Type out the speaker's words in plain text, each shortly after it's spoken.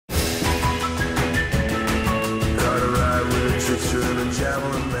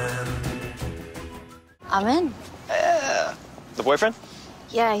I'm in. The boyfriend?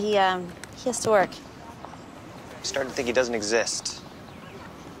 Yeah, he has to work. I'm starting to think he doesn't exist.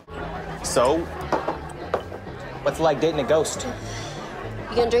 So? What's it like dating a ghost?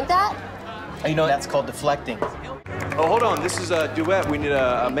 You gonna drink that? You know, that's called deflecting. Oh, hold on. This is a duet. We need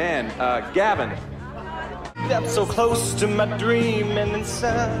a man. Gavin. Got so close to my dream, and then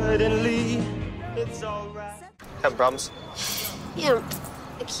suddenly it's all right. Having problems? Yeah,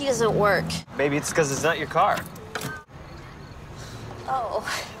 the key doesn't work. Maybe it's because it's not your car. Oh.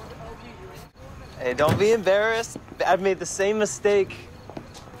 Hey, don't be embarrassed. I've made the same mistake.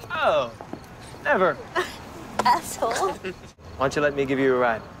 Oh, never. Asshole. Why don't you let me give you a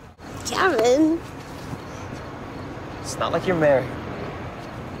ride? Gavin. It's not like you're married.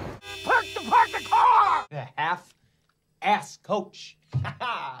 Park the car! The half-ass coach.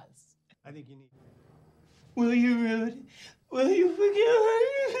 I think you need... Will you really? Will you forgive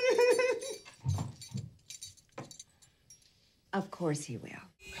her? Of course he will.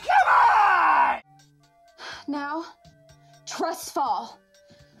 Come on! Now, trust fall.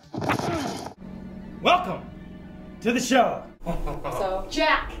 Welcome to the show. So,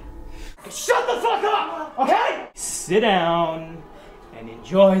 Jack. Shut the fuck up, okay? Sit down and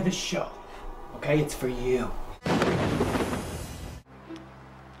enjoy the show, okay? It's for you. Are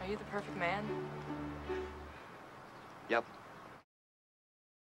you the perfect man? Yep.